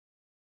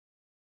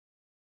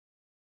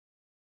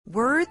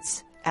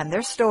words and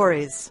their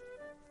stories.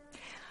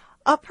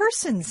 A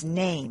person's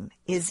name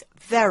is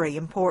very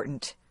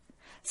important.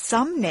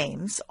 Some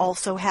names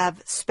also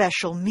have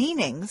special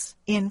meanings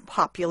in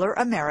popular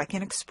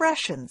American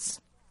expressions.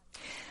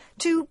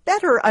 To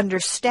better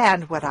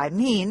understand what I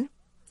mean,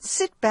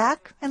 sit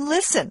back and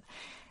listen.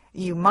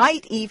 You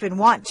might even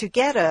want to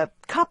get a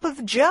cup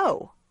of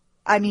joe.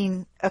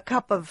 A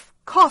cup of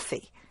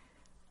coffee.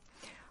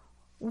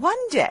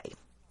 One day,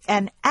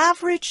 an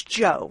average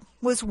Joe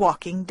was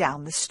walking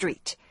down the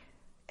street.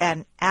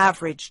 An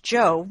average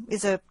Joe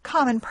is a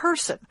common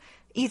person,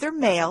 either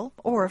male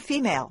or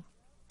female.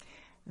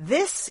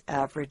 This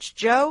average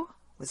Joe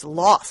was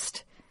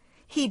lost.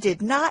 He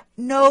did not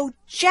know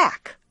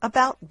jack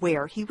about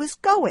where he was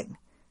going.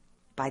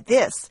 By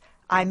this,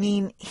 I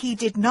mean he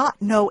did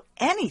not know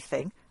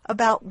anything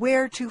about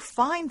where to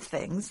find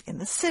things in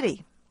the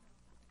city.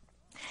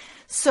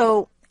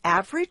 So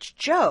average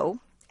Joe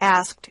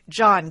asked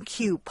John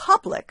Q.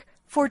 Public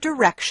for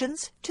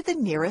directions to the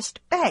nearest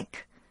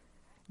bank.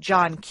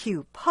 John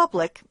Q.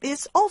 Public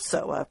is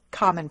also a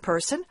common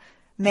person,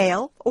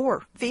 male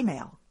or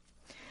female.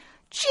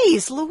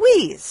 "Geez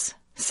Louise,"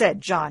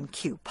 said John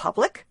Q.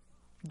 Public.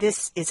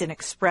 This is an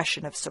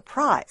expression of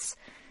surprise.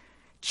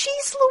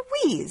 "Geez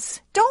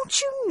Louise,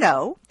 don't you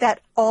know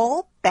that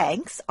all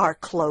banks are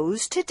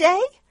closed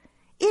today?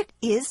 It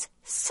is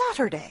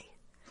Saturday."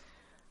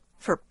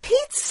 "For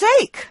Pete's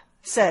sake,"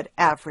 said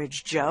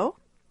average Joe.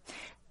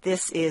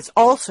 This is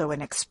also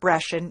an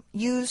expression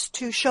used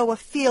to show a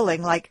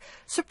feeling like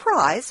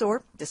surprise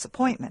or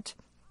disappointment.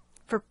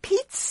 "For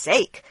Pete's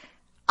sake,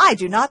 I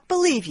do not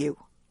believe you,"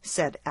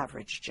 said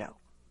average Joe.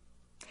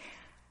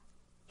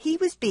 He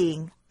was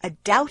being a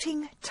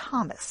doubting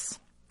Thomas,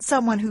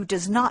 someone who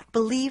does not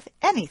believe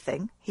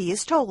anything he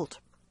is told.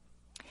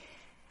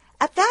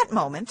 At that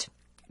moment,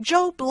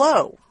 Joe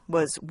Blow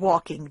was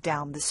walking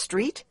down the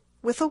street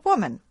with a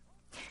woman.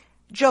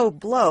 Joe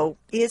Blow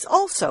is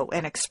also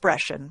an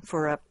expression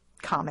for a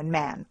common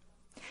man.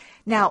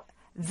 Now,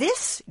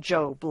 this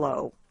Joe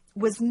Blow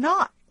was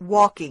not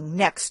walking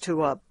next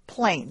to a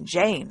plain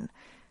Jane.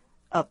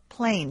 A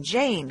plain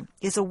Jane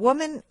is a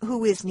woman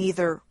who is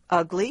neither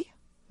ugly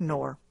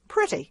nor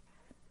pretty.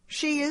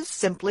 She is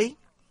simply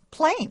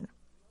plain.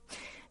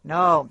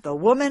 No, the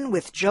woman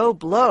with Joe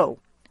Blow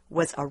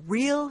was a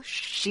real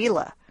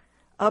Sheila,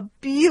 a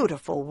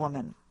beautiful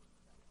woman.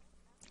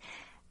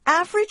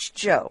 Average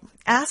Joe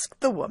asked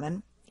the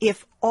woman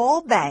if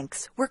all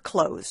banks were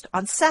closed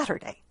on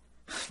Saturday.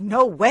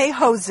 "No way,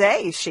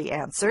 Jose," she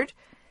answered.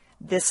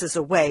 This is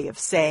a way of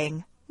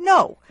saying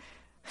no.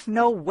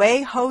 No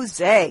way,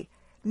 Jose.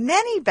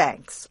 Many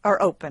banks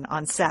are open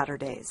on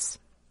Saturdays.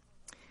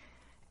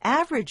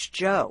 Average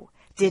Joe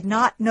did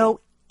not know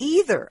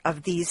either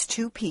of these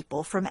two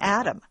people from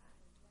Adam.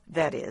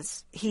 That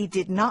is, he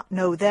did not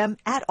know them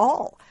at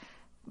all,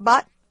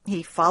 but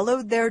he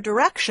followed their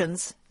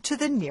directions to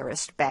the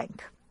nearest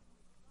bank.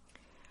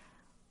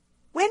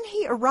 When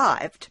he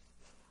arrived,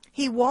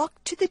 he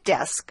walked to the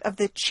desk of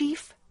the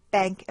chief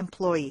bank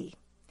employee.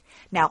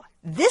 Now,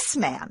 this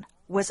man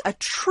was a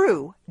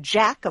true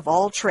jack of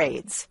all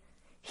trades.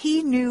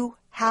 He knew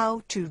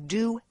how to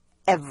do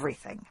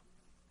everything.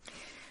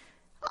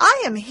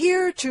 "I am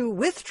here to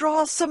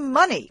withdraw some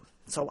money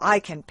so I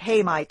can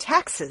pay my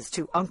taxes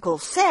to Uncle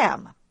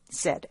Sam,"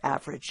 said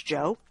average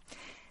Joe.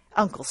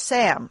 Uncle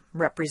Sam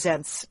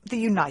represents the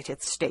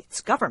United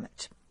States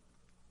government.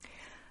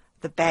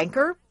 The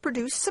banker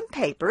produced some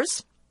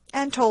papers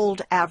and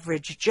told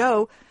average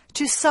Joe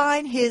to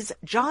sign his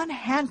John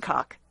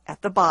Hancock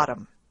at the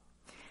bottom.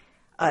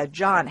 A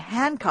John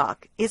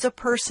Hancock is a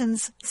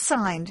person's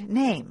signed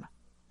name,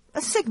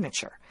 a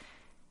signature.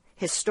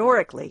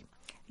 Historically,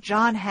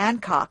 John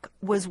Hancock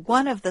was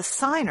one of the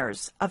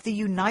signers of the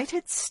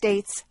United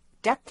States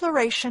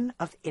Declaration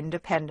of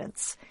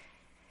Independence.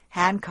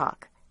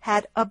 Hancock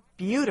had a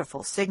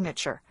beautiful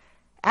signature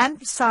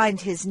and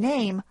signed his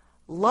name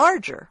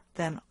larger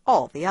than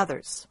all the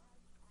others.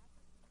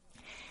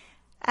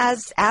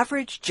 As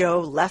average Joe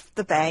left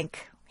the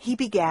bank, he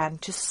began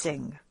to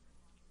sing.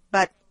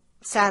 But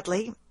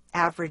sadly,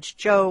 average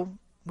Joe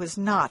was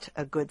not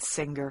a good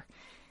singer.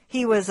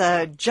 He was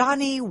a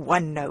Johnny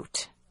One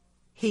Note.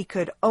 He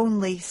could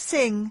only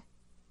sing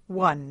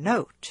one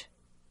note.